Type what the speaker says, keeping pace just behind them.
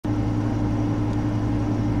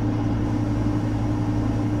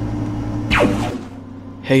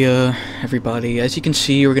Hey, everybody, as you can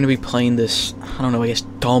see, we're gonna be playing this, I don't know, I guess,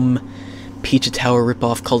 dumb Pizza Tower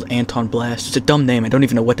ripoff called Antonblast. It's a dumb name, I don't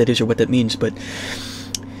even know what that is or what that means, but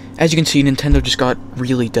as you can see, Nintendo just got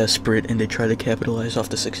really desperate and they tried to capitalize off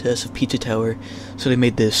the success of Pizza Tower, so they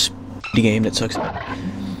made this game that sucks.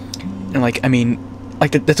 And, like, I mean,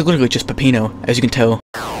 like, that's literally just Peppino, as you can tell.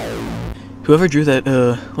 Whoever drew that,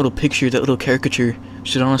 little picture, that little caricature,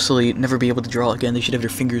 should honestly never be able to draw again. They should have their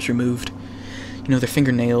fingers removed. You know, their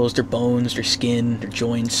fingernails, their bones, their skin, their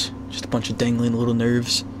joints, just a bunch of dangling little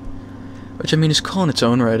nerves. Which, I mean, is cool in its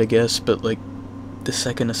own right, I guess, but, like, the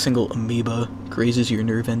second a single amoeba grazes your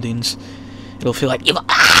nerve endings, it'll feel like,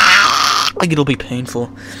 like it'll be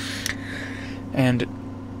painful. And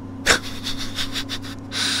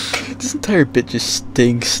this entire bit just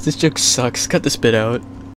stinks. This joke sucks. Cut this bit out.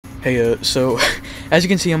 Hey, so, as you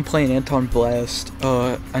can see, I'm playing Antonblast.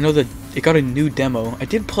 I know that it got a new demo. I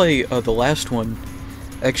did play, the last one,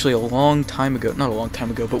 actually a long time ago. Not a long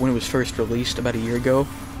time ago, but when it was first released, about a year ago.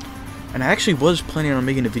 And I actually was planning on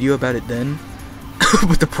making a video about it then.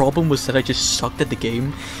 But the problem was that I just sucked at the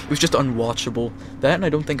game. It was just unwatchable. That, and I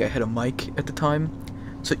don't think I had a mic at the time.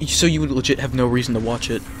 So you would legit have no reason to watch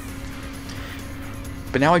it.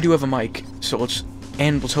 But now I do have a mic, so let's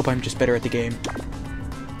hope I'm just better at the game.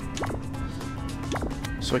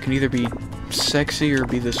 So I can either be sexy or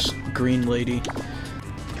be this green lady.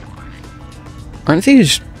 Aren't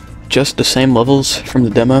these just the same levels from the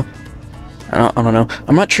demo? I don't know.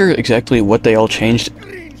 I'm not sure exactly what they all changed.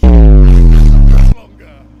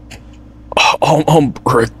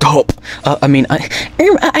 Ripped up. I mean,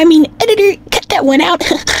 editor, cut that one out.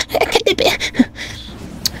 Cut that bit.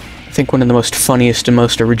 I think one of the most funniest and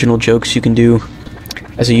most original jokes you can do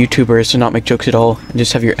as a YouTuber is to not make jokes at all and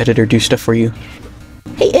just have your editor do stuff for you.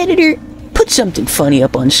 Hey editor, put something funny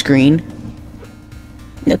up on screen.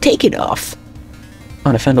 Now take it off. Oh,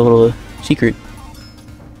 and I found a little secret.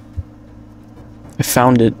 I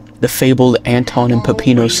found it. The fabled Anton and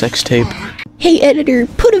Peppino sex tape. Hey editor,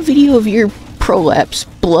 put a video of your prolapse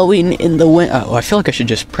blowing in the wind. Oh, I feel like I should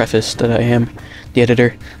just preface that I am the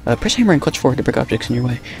editor. Press hammer and clutch forward to break objects in your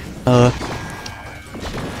way. So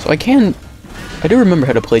I do remember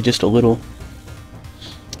how to play just a little.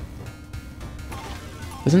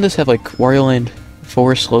 Doesn't this have, like, Wario Land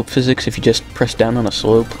 4 slope physics? If you just press down on a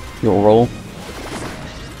slope, you'll roll?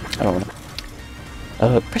 I don't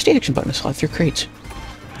know. Press the action button to slide through crates.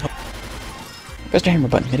 Press the hammer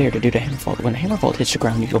button midair to do the hammer vault. When the hammer vault hits the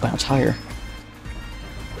ground, you'll bounce higher.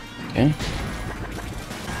 Okay.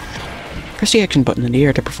 Press the action button in the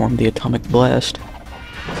air to perform the atomic blast.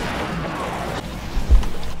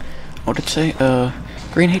 What did it say?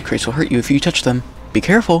 Green hate crates will hurt you if you touch them. Be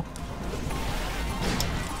careful!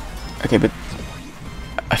 Okay, but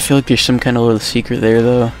I feel like there's some kind of little secret there,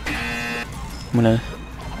 though. I'm gonna...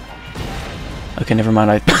 Okay, never mind.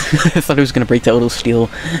 I thought I was gonna break that little steel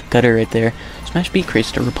gutter right there. Smash beat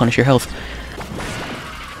crates to replenish your health.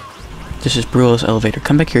 This is Brulo's elevator.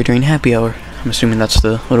 Come back here during happy hour. I'm assuming that's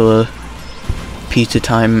the little, Pizza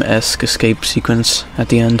Time-esque escape sequence at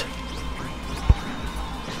the end.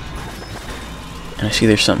 And I see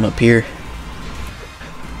there's something up here.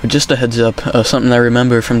 But just a heads up, something I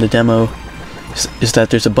remember from the demo is that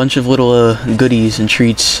there's a bunch of little goodies and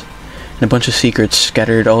treats and a bunch of secrets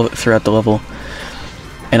scattered all throughout the level.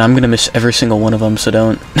 And I'm gonna miss every single one of them, so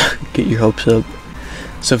don't get your hopes up.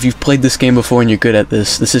 So if you've played this game before and you're good at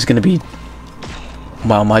this is gonna be...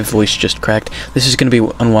 Wow, my voice just cracked. This is gonna be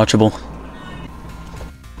unwatchable.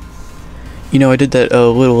 You know, I did that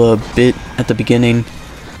little bit at the beginning,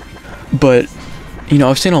 but, you know,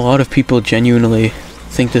 I've seen a lot of people genuinely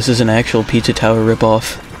think this is an actual Pizza Tower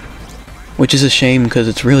ripoff, which is a shame because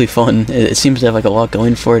it's really fun. It seems to have like a lot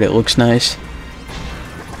going for it. It looks nice.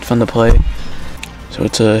 It's fun to play. So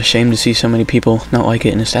it's a shame to see so many people not like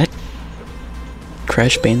it. And is that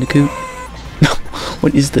Crash Bandicoot? No,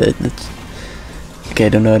 what is that? That's... Okay, I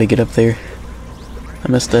don't know how to get up there.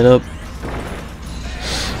 I messed that up.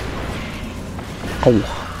 Oh.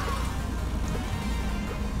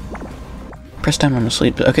 Press down on the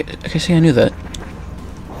sleep. Okay, see, I knew that.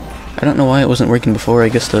 I don't know why it wasn't working before. I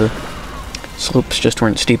guess the slopes just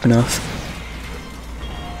weren't steep enough.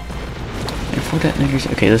 And 4 detonators.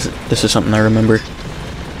 Okay, this is something I remember.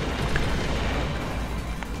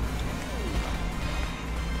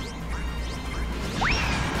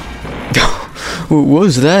 What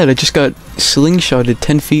was that? I just got slingshotted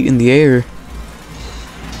 10 feet in the air.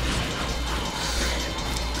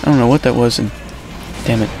 I don't know what that was, and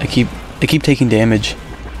damn it, I keep taking damage.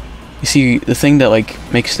 You see, the thing that, like,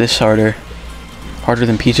 makes this harder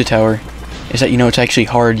than Pizza Tower, is that, you know, it's actually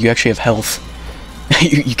hard. You actually have health.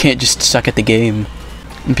 you can't just suck at the game.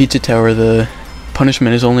 In Pizza Tower, the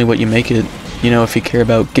punishment is only what you make it. You know, if you care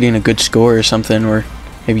about getting a good score or something, or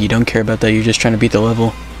maybe you don't care about that, you're just trying to beat the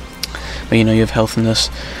level. But you know, you have health in this.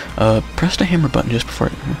 Press the hammer button just before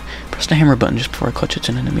I clutch its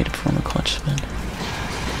an enemy to perform a clutch spin.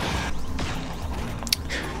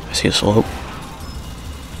 I see a slope.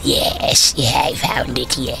 Yes, yeah, I found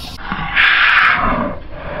it, yeah.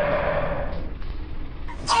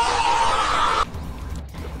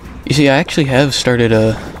 You see, I actually have started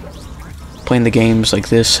playing the games like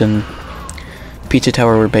this, and Pizza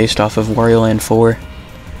Tower were based off of Wario Land 4.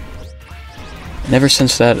 And ever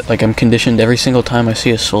since that, like, I'm conditioned every single time I see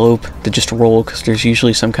a slope to just roll, because there's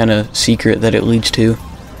usually some kind of secret that it leads to.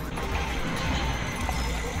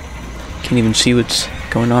 Can't even see what's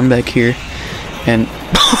going on back here. And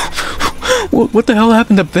what the hell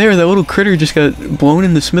happened up there? That little critter just got blown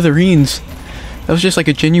in the smithereens. That was just like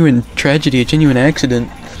a genuine tragedy, a genuine accident.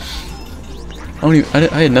 I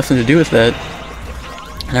had nothing to do with that.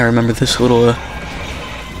 And I remember this little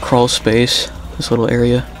crawl space, this little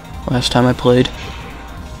area, last time I played.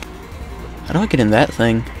 How do I get in that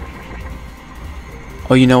thing?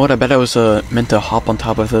 Oh, you know what? I bet I was meant to hop on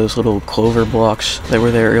top of those little clover blocks that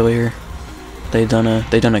were there earlier. They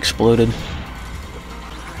done exploded.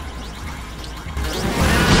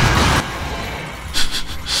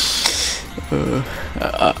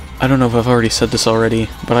 I don't know if I've already said this already,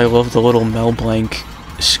 but I love the little Mel Blanc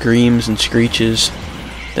screams and screeches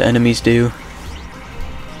the enemies do.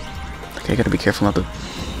 Okay, I gotta be careful not to...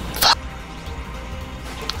 Fuck!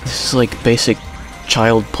 This is like basic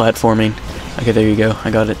child platforming. Okay, there you go.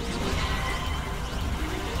 I got it.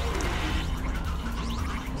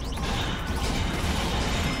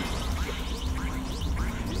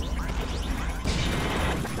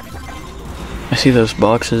 I see those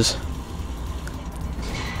boxes.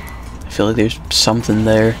 I feel like there's something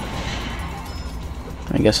there.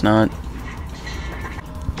 I guess not.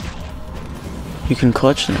 You can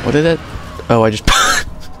clutch and... What did that... Oh, I just...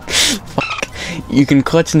 Fuck. You can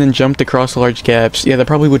clutch and then jump across large gaps. Yeah, that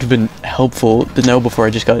probably would have been helpful to know before I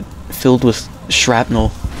just got filled with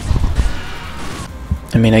shrapnel.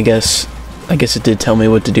 I mean, I guess it did tell me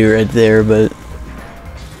what to do right there, but...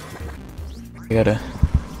 I gotta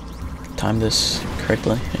time this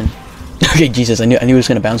correctly. And okay, Jesus, I knew it was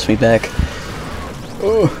gonna bounce me back.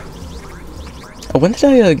 Oh, when did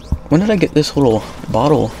I get this little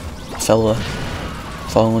bottle fella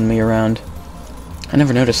following me around? I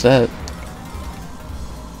never noticed that.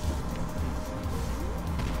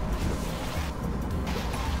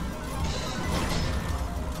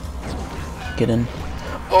 Get in.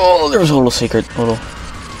 Oh, there was a little secret,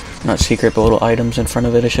 not secret, but little items in front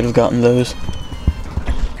of it. I should have gotten those.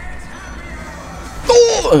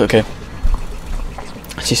 Oh, okay.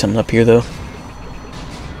 I see something up here, though.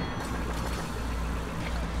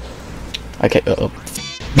 Okay,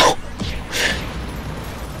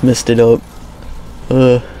 messed it up.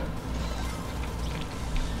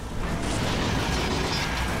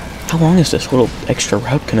 How long is this little extra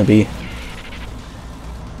route gonna be?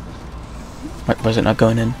 Was it not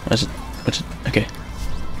going in? Was it? Okay.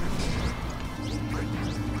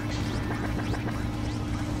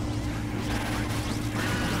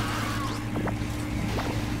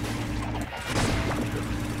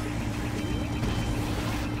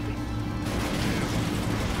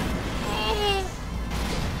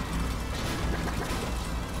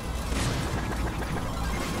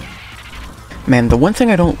 Man, the one thing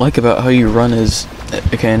I don't like about how you run is...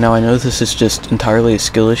 Okay, now I know this is just entirely a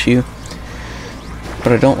skill issue,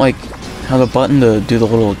 but I don't like how the button to do the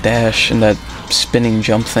little dash and that spinning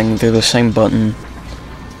jump thing, they're the same button.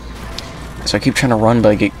 So I keep trying to run, but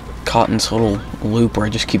I get caught in this little loop where I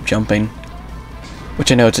just keep jumping. Which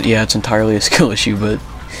I know it's entirely a skill issue, but...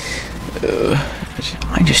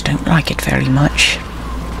 I just don't like it very much.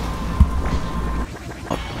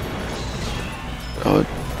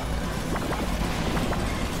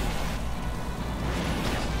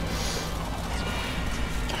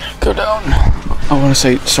 Go down. I want to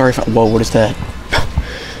say sorry if I... Whoa, what is that?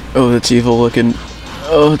 Oh, that's evil looking.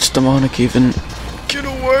 Oh, it's demonic even. Get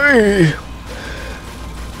away!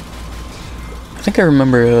 I think I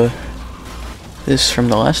remember this from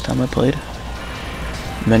the last time I played.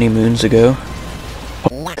 Many moons ago.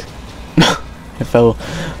 Oh, I fell.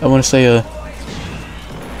 I want to say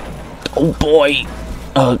oh boy!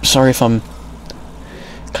 Sorry if I'm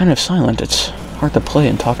kind of silent. It's hard to play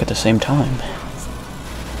and talk at the same time.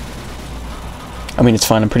 I mean, it's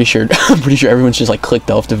fine. I'm pretty sure everyone's just like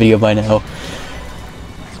clicked off the video by now.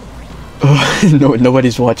 No,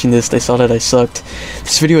 nobody's watching this. They saw that I sucked.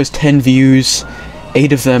 This video has 10 views,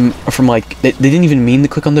 8 of them are from, like, they didn't even mean to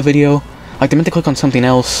click on the video. Like, they meant to click on something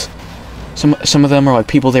else. Some of them are, like,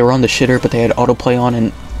 people they were on the shitter, but they had autoplay on,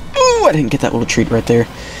 and... Ooh, I didn't get that little treat right there.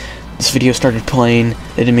 This video started playing,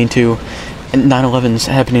 they didn't mean to, and 9/11's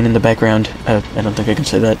happening in the background. I don't think I can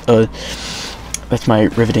say that. That's my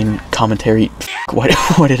riveting commentary. Why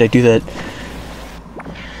did I do that?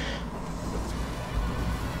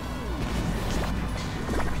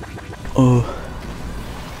 Oh.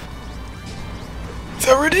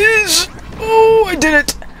 There it is! Oh, I did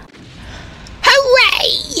it! Hooray!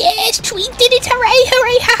 Yes, we did it! Hooray!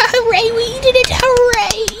 Hooray! Hooray! We did it!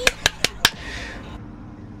 Hooray!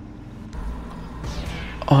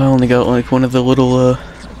 Oh, I only got like one of the little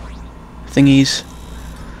thingies.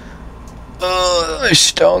 I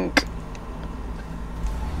stunk.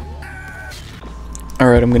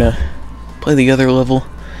 Alright, I'm gonna play the other level.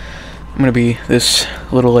 I'm gonna be this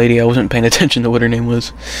little lady. I wasn't paying attention to what her name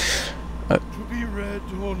was. To be read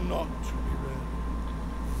or not to be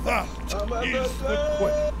read? That is the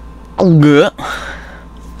question.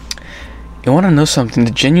 You wanna know something?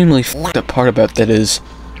 The genuinely f***ed up part about that is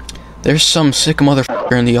there's some sick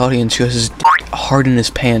motherfucker in the audience who has his dick hard in his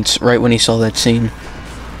pants right when he saw that scene.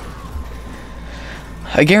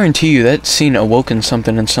 I guarantee you that scene awoken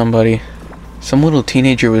something in somebody. Some little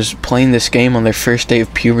teenager was playing this game on their first day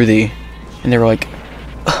of puberty, and they were like,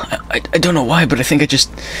 I don't know why, but I think I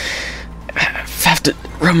just have to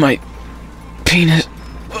rub my penis.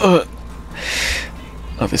 Oh,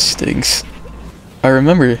 this stinks. I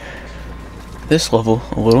remember this level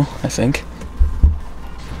a little, I think.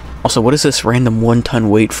 Also, what is this random 1-ton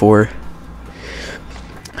weight for?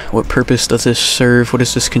 What purpose does this serve? What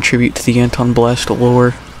does this contribute to the antonblast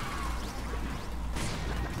lore?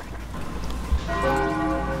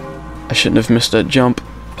 I shouldn't have missed that jump.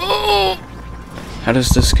 Oh! How does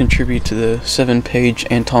this contribute to the 7-page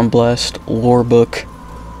antonblast lore book?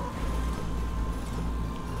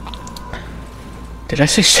 Did I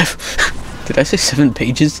say 7? Did I say 7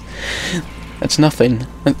 pages? That's nothing.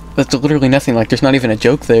 That's literally nothing. Like, there's not even a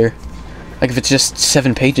joke there. Like, if it's just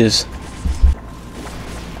 7 pages.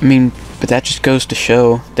 I mean, but that just goes to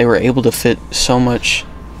show they were able to fit so much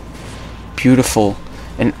beautiful,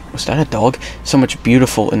 and was that a dog? So much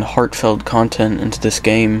beautiful and heartfelt content into this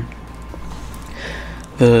game.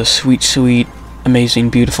 The sweet, sweet, amazing,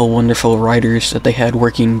 beautiful, wonderful writers that they had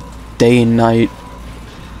working day and night,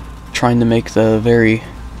 trying to make the very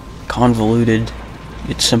convoluted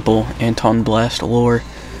yet simple antonblast lore.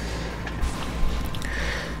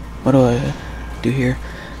 What do I do here?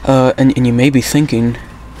 And you may be thinking,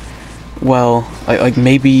 well, like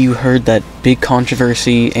maybe you heard that big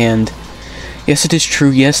controversy, and yes, it is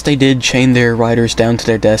true, yes, they did chain their riders down to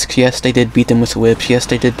their desks, yes, they did beat them with whips, yes,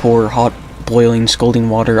 they did pour hot, boiling,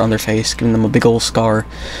 scalding water on their face, giving them a big old scar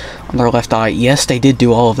on their left eye. Yes, they did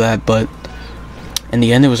do all of that, but in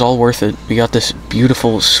the end, it was all worth it. We got this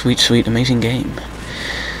beautiful, sweet, sweet, amazing game.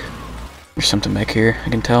 There's something back here, I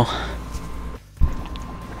can tell.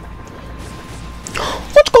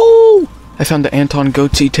 Let's go! I found the Anton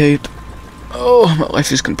goatee tape. Oh, my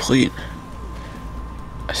life is complete.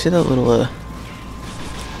 I see that little,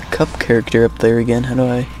 cup character up there again. How do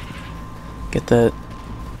I get that?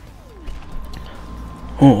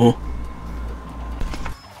 Oh.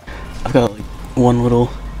 I've got, like, one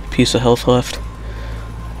little piece of health left.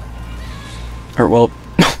 Or, well,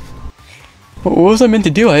 what was I meant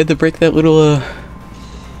to do? I had to break that little,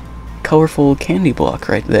 colorful candy block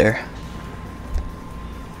right there.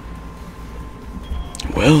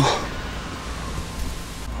 Well,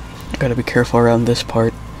 gotta be careful around this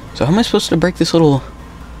part. So how am I supposed to break this little...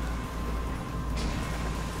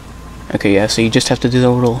 Okay, yeah, so you just have to do the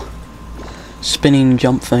little spinning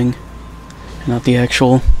jump thing, and not the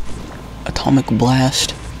actual atomic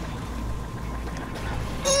blast.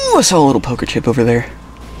 Ooh, I saw a little poker chip over there.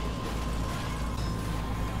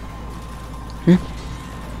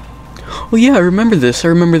 Oh yeah, I remember this. I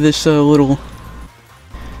remember this little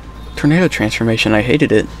tornado transformation. I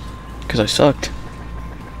hated it because I sucked.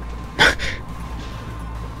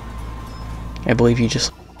 I believe you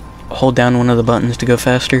just hold down one of the buttons to go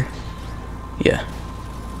faster. Yeah.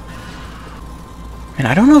 And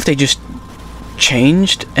I don't know if they just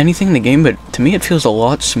changed anything in the game, but to me it feels a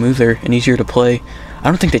lot smoother and easier to play. I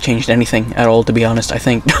don't think they changed anything at all, to be honest. I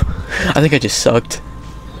think I just sucked.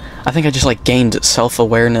 I think I just, like, gained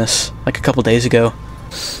self-awareness, like, a couple days ago.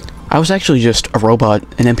 I was actually just a robot,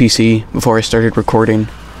 an NPC, before I started recording.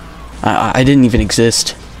 I didn't even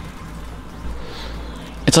exist.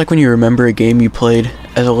 It's like when you remember a game you played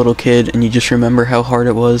as a little kid, and you just remember how hard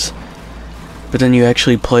it was. But then you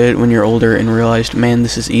actually play it when you're older and realized, man,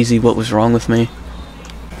 this is easy, what was wrong with me?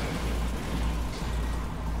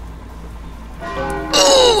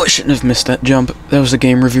 shouldn't have missed that jump. That was a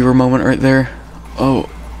game reviewer moment right there. Oh.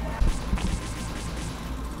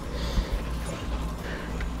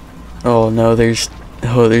 Oh no, there's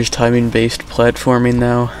timing-based platforming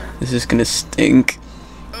now. This is gonna stink.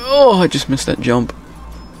 Oh, I just missed that jump.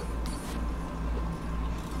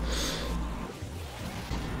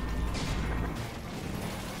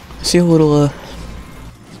 I see a little,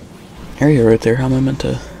 area right there. How am I meant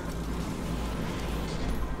to...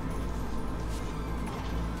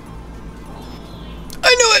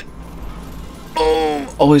 I knew it!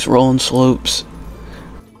 Oh, always rolling slopes.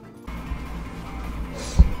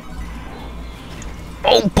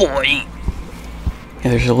 Oh boy!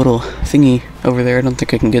 Yeah, there's a little thingy over there. I don't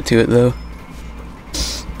think I can get to it though.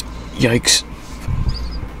 Yikes.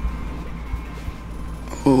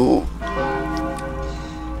 Oh.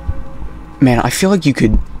 Man, I feel like you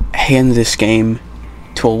could hand this game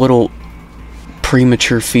to a little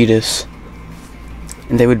premature fetus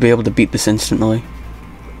and they would be able to beat this instantly.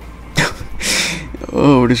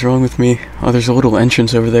 Oh, what is wrong with me? Oh, there's a little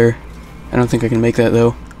entrance over there. I don't think I can make that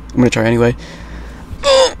though. I'm gonna try anyway.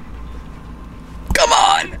 Oh! Come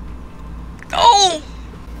on! Oh!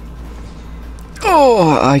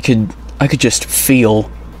 Oh, I could just feel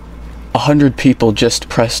 100 people just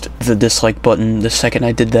pressed the dislike button the second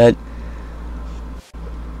I did that.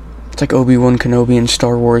 It's like Obi-Wan Kenobi in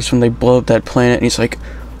Star Wars when they blow up that planet and he's like,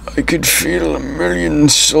 I could feel 1,000,000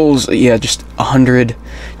 souls. Yeah, just 100,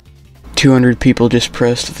 200 people just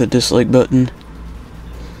pressed the dislike button.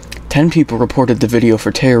 10 people reported the video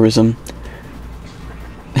for terrorism.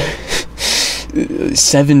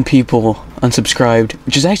 7 people unsubscribed,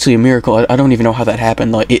 which is actually a miracle. I don't even know how that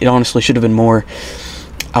happened. Like, it honestly should have been more.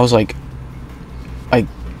 I was like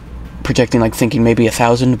projecting, like thinking maybe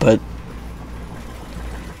 1,000, but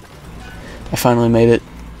I finally made it.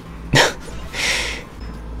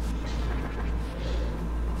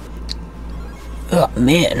 Oh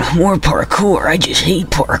man, more parkour. I just hate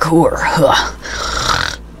parkour. Ugh.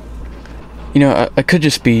 You know, I could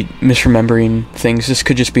just be misremembering things. This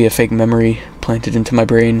could just be a fake memory planted into my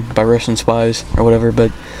brain by Russian spies or whatever,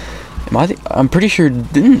 but I'm pretty sure,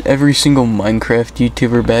 didn't every single Minecraft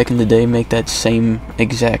YouTuber back in the day make that same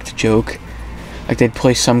exact joke? Like, they'd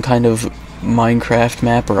play some kind of Minecraft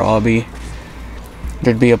map or obby.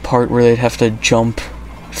 There'd be a part where they'd have to jump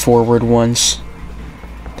forward once.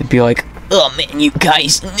 They'd be like, oh man, you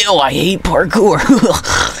guys know I hate parkour.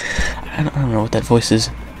 I don't know what that voice is.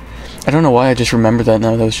 I don't know why I just remember that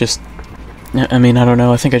now. That was just... I mean, I don't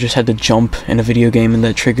know. I think I just had to jump in a video game and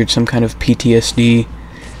that triggered some kind of PTSD.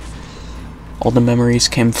 All the memories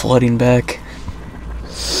came flooding back.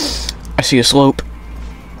 I see a slope.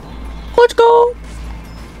 Let's go!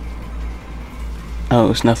 Oh, it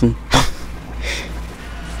was nothing.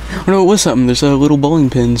 Oh no, it was something. There's little bowling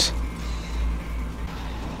pins.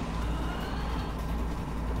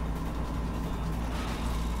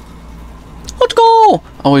 Let's go!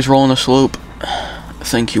 Always rolling a slope.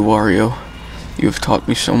 Thank you, Wario. You have taught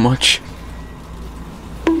me so much.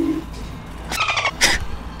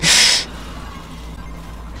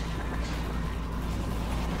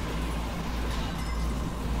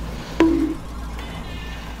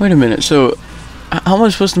 Wait a minute, so how am I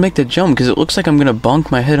supposed to make that jump? Because it looks like I'm gonna bonk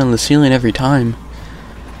my head on the ceiling every time.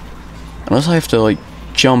 Unless I have to, like,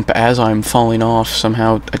 jump as I'm falling off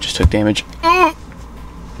somehow. I just took damage.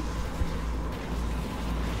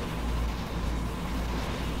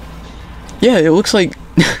 Yeah, it looks like...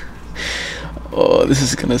 Oh, this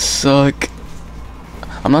is gonna suck.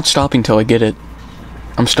 I'm not stopping till I get it.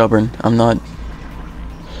 I'm stubborn. I'm not...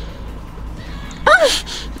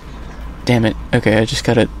 Damn it. Okay, I just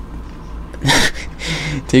gotta...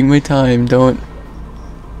 Take my time, don't...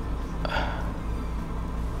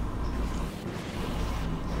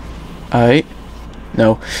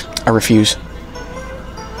 No, I refuse.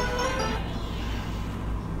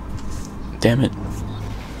 Damn it.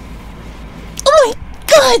 Oh my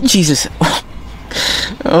god! Jesus.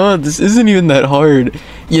 Oh, this isn't even that hard.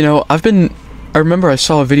 You know, I remember I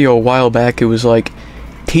saw a video a while back, it was like,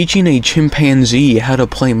 teaching a chimpanzee how to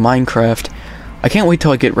play Minecraft. I can't wait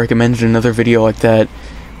till I get recommended another video like that,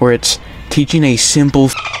 where it's teaching a simple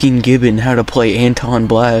f***ing gibbon how to play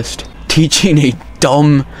antonblast. Teaching a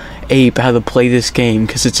dumb ape how to play this game,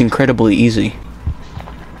 because it's incredibly easy.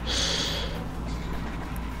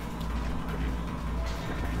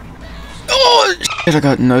 Oh, shit, I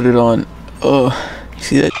got nutted on. Oh, you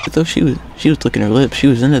see that shit though? She was licking her lips. She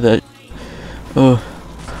was into that. Oh.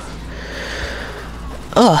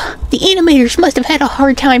 Ugh, the animators must have had a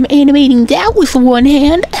hard time animating that with one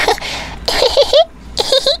hand.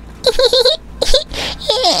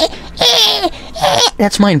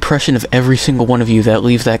 That's my impression of every single one of you that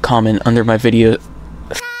leave that comment under my video.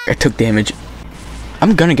 I took damage.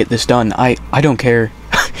 I'm gonna get this done. I don't care.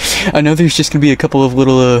 I know there's just gonna be a couple of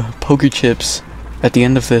little poker chips at the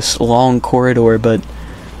end of this long corridor, but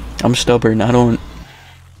I'm stubborn. I don't...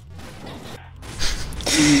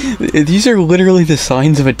 These are literally the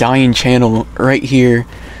signs of a dying channel right here.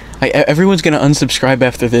 Everyone's gonna unsubscribe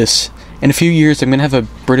after this. In a few years, I'm gonna have a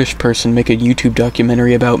British person make a YouTube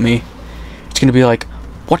documentary about me. It's gonna be like,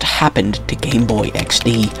 what happened to Game Boy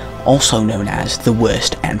XD, also known as the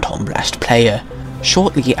worst antonblast player?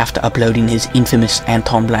 Shortly after uploading his infamous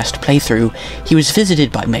antonblast playthrough, he was visited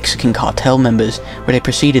by Mexican cartel members, where they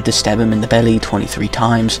proceeded to stab him in the belly 23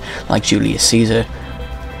 times, like Julius Caesar.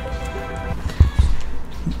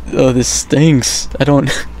 Oh, this stinks. I don't...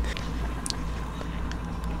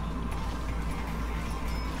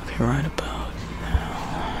 Okay, right about now...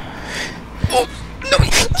 Oh, no,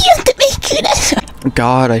 you have to make it.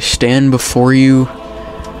 God, I stand before you,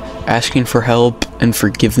 asking for help and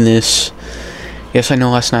forgiveness. Yes, I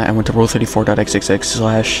know last night I went to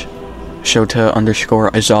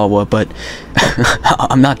rule34.xxx/Shota_Aizawa, but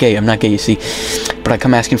I'm not gay, you see. But I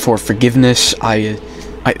come asking for forgiveness. That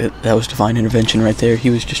was divine intervention right there.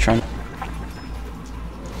 He was just trying to...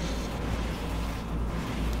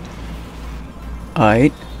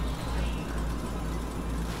 Alright.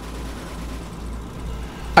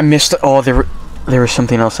 I missed it. Oh, there was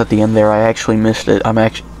something else at the end there. I actually missed it.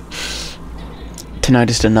 Tonight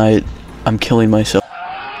is the night. I'm killing myself.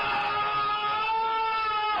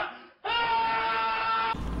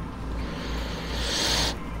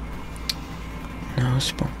 No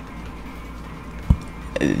spawn.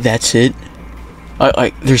 That's it.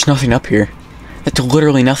 There's nothing up here. That's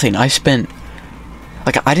literally nothing. I spent,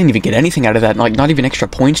 like, I didn't even get anything out of that. Like, not even extra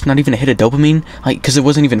points, not even a hit of dopamine. Like, because it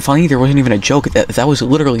wasn't even funny. There wasn't even a joke. That was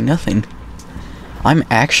literally nothing. I'm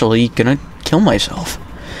actually gonna kill myself.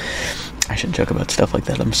 I shouldn't joke about stuff like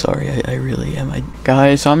that. I'm sorry. I really am.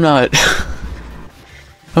 Guys, I'm not...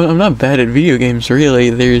 I'm not bad at video games,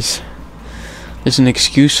 really. There's an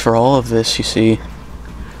excuse for all of this, you see.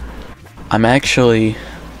 I'm actually...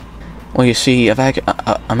 Well, you see,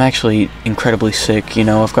 I'm actually incredibly sick, you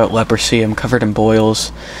know. I've got leprosy, I'm covered in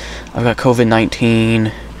boils. I've got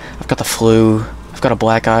COVID-19. I've got the flu. I've got a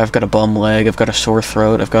black eye, I've got a bum leg, I've got a sore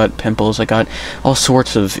throat, I've got pimples, I got all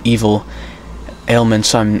sorts of evil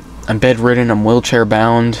ailments. I'm bedridden, I'm wheelchair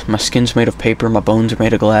bound, my skin's made of paper, my bones are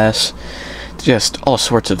made of glass. Just all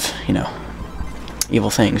sorts of, you know,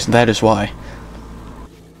 evil things. That is why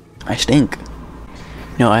I stink.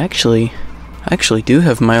 No, I actually do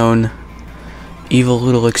have my own evil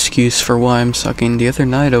little excuse for why I'm sucking. The other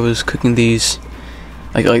night I was cooking these,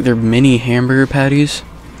 like they're mini hamburger patties,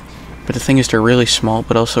 but the thing is they're really small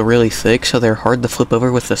but also really thick, so they're hard to flip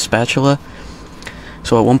over with the spatula.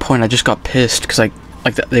 So at one point I just got pissed because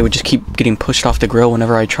they would just keep getting pushed off the grill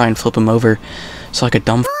whenever I try and flip them over. So like a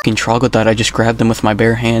dumb fucking troglodyte, I just grabbed them with my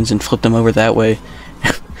bare hands and flipped them over that way.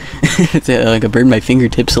 Like I burned my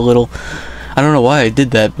fingertips a little. I don't know why I did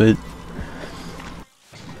that, but...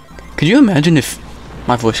 Could you imagine if...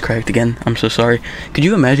 My voice cracked again, I'm so sorry. Could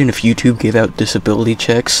you imagine if YouTube gave out disability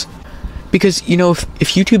checks? Because, you know, if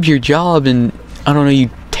YouTube's your job and, I don't know, you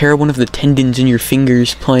tear one of the tendons in your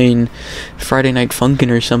fingers playing Friday Night Funkin'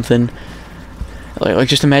 or something... Like,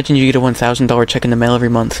 just imagine you get a $1,000 check in the mail every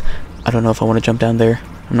month. I don't know if I want to jump down there.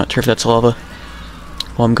 I'm not sure if that's lava.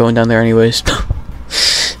 Well, I'm going down there anyways.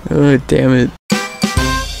 Oh, damn it.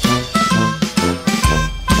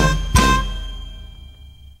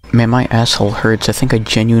 Man, my asshole hurts. I think I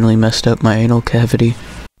genuinely messed up my anal cavity.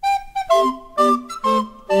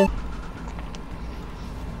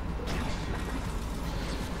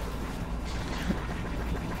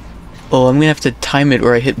 Oh, I'm gonna have to time it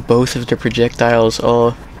where I hit both of the projectiles.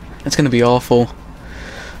 Oh, that's gonna be awful.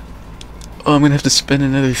 Oh, I'm gonna have to spend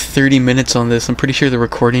another 30 minutes on this. I'm pretty sure the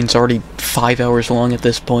recording's already 5 hours long at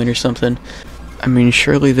this point or something. I mean,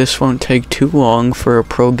 surely this won't take too long for a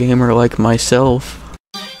pro gamer like myself.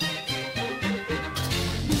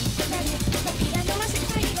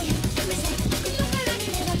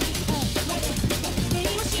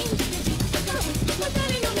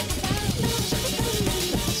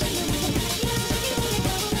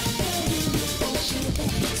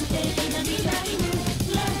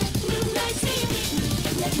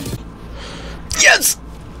 Yes!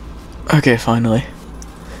 Okay, finally.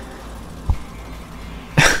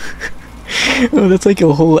 Oh, that's like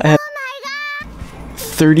a whole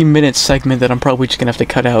 30-minute segment that I'm probably just gonna have to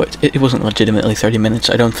cut out. It wasn't legitimately 30 minutes,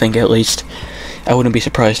 I don't think, at least. I wouldn't be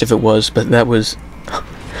surprised if it was, but that was...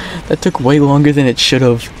 that took way longer than it should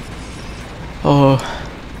have. Oh...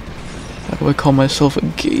 do I call myself a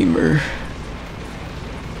gamer?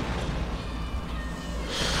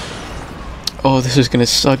 Oh, this is gonna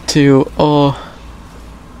suck too. Oh.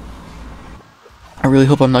 I really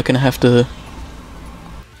hope I'm not gonna have to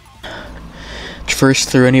traverse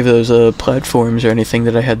through any of those platforms or anything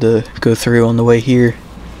that I had to go through on the way here.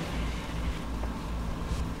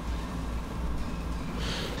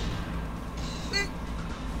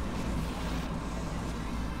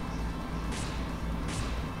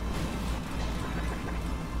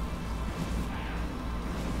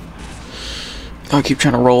 I keep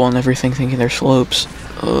trying to roll on everything thinking they're slopes.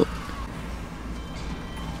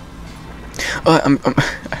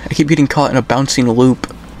 I keep getting caught in a bouncing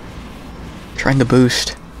loop. Trying to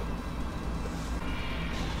boost.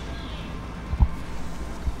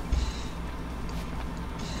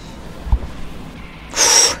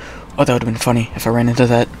 Oh, that would have been funny if I ran into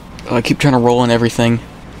that. Oh, I keep trying to roll on everything.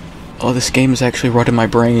 Oh, this game is actually rotting my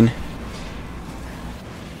brain.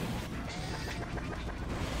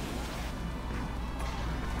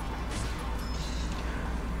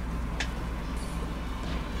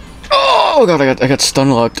 Oh god, I got stun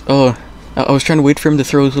locked. Oh, I was trying to wait for him to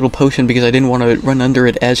throw his little potion because I didn't want to run under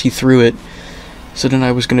it as he threw it. So then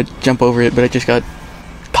I was gonna jump over it, but I just got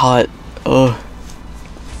caught.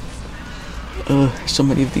 So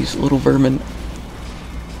many of these little vermin.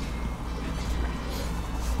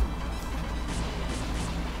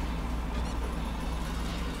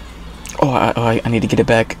 Oh, I need to get it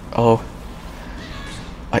back. Oh.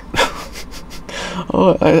 I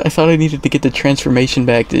thought I needed to get the transformation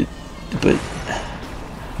back, but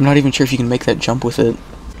I'm not even sure if you can make that jump with it.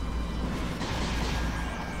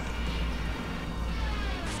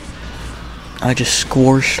 I just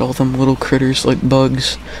squashed all them little critters like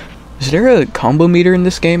bugs. Is there a combo meter in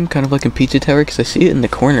this game? Kind of like in Pizza Tower? Because I see it in the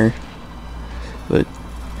corner. But...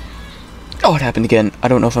 oh, it happened again. I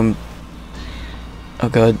don't know if I'm... oh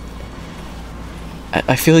god.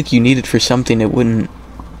 I feel like you need it for something it wouldn't...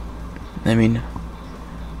 I mean...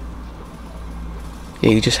 yeah,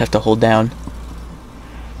 you just have to hold down.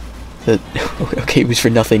 But okay, it was for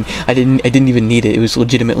nothing. I didn't even need it. It was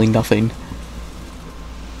legitimately nothing.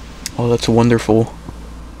 Oh, that's wonderful.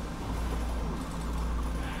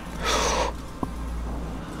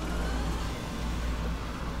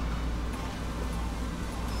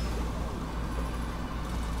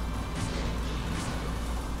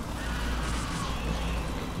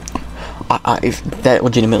 That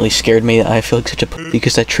legitimately scared me. I feel like such a pussy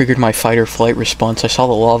because that triggered my fight or flight response. I saw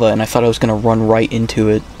the lava and I thought I was gonna run right into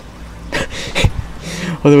it.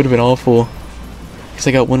 Oh, that would have been awful. Because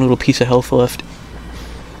I got one little piece of health left.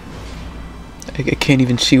 I can't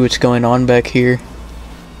even see what's going on back here.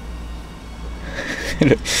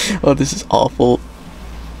 Oh, this is awful.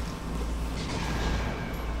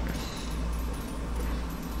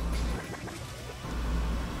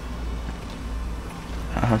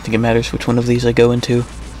 I don't think it matters which one of these I go into.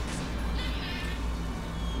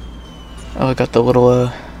 Oh, I got the little,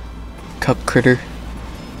 cup critter.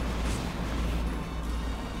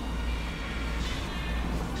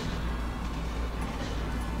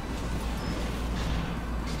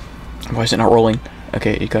 Why is it not rolling?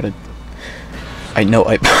 Okay, you gotta... I know,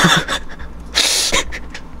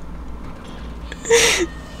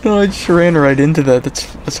 no, I just ran right into that.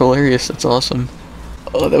 That's hilarious. That's awesome.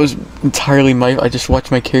 Oh, that was entirely my... I just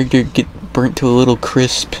watched my character get burnt to a little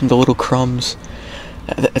crisp into little crumbs.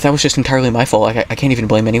 That was just entirely my fault. I can't even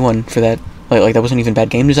blame anyone for that. Like that wasn't even bad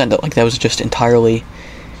game design. Like, that was just entirely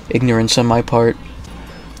ignorance on my part.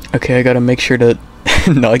 Okay, I gotta make sure to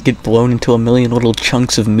not get blown into a million little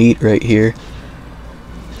chunks of meat right here.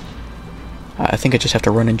 I think I just have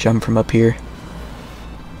to run and jump from up here.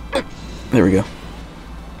 There we go.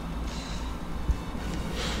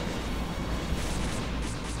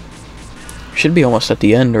 Should be almost at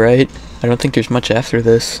the end, right? I don't think there's much after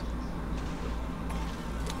this.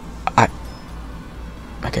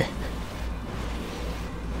 Okay.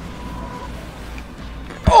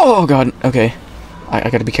 Oh god, okay.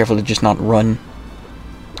 I gotta be careful to just not run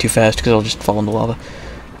too fast, because I'll just fall in the lava.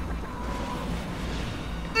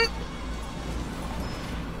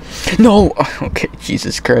 No! Okay,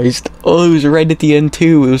 Jesus Christ. Oh, it was right at the end,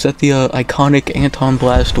 too. It was at the, iconic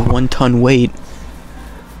antonblast 1-ton weight.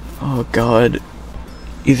 Oh, God.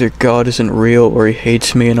 Either God isn't real, or he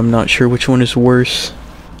hates me, and I'm not sure which one is worse.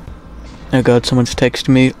 Oh, God, someone's texting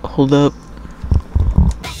me. Hold up.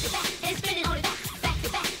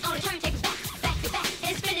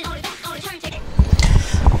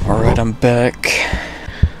 Alright, I'm back.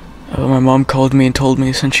 My mom called me and told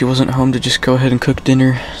me since she wasn't home to just go ahead and cook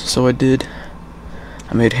dinner, so I did.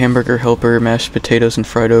 I made hamburger helper, mashed potatoes, and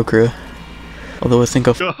fried okra. Although I think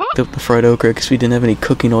I f***ed up the fried okra because we didn't have any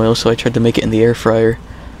cooking oil, so I tried to make it in the air fryer.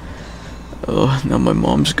 Oh, now my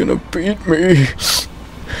mom's gonna beat me.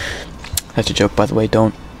 That's a joke, by the way.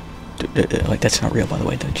 Don't. Like, that's not real, by the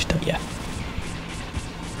way. Don't. Yeah.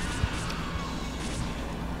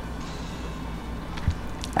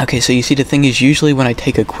 Okay, so you see, the thing is, usually when I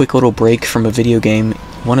take a quick little break from a video game,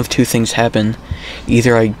 one of two things happen.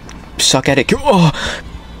 Either I suck at it. Oh!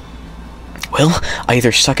 Well, I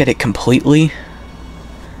either suck at it completely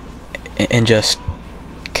and just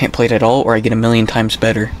can't play it at all, or I get a million times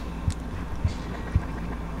better.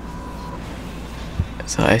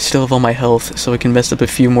 So I still have all my health, so I can mess up a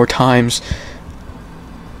few more times.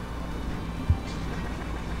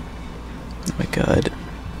 Oh my god.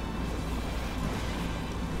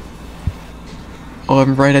 Oh,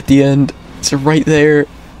 I'm right at the end. It's right there.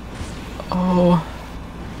 Oh.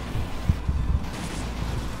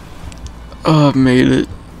 Oh, I've made it.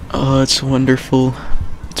 Oh, it's wonderful.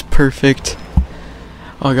 It's perfect.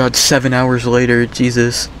 Oh god, 7 hours later,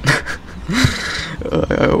 Jesus.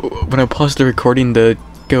 When I paused the recording to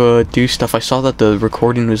go do stuff, I saw that the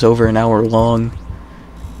recording was over an hour long.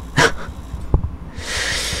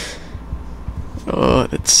 Oh,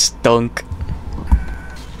 it stunk.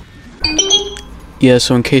 Yeah,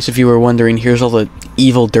 so in case if you were wondering, here's all the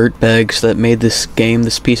evil dirtbags that made this game,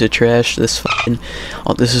 this piece of trash, this fucking...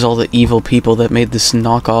 Oh, this is all the evil people that made this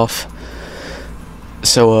knockoff.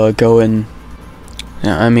 So, go and...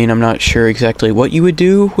 I mean, I'm not sure exactly what you would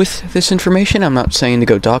do with this information. I'm not saying to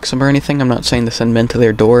go dox them or anything. I'm not saying to send men to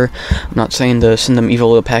their door. I'm not saying to send them evil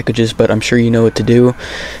little packages, but I'm sure you know what to do.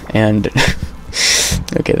 And...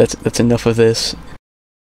 okay, that's enough of this.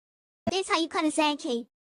 This how you cut a sankey.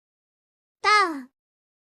 Down.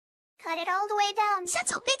 Cut it all the way down. Shut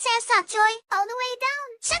your bitch ass up, Joy. All the way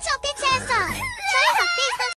down. Shut your bitch ass up. Joy,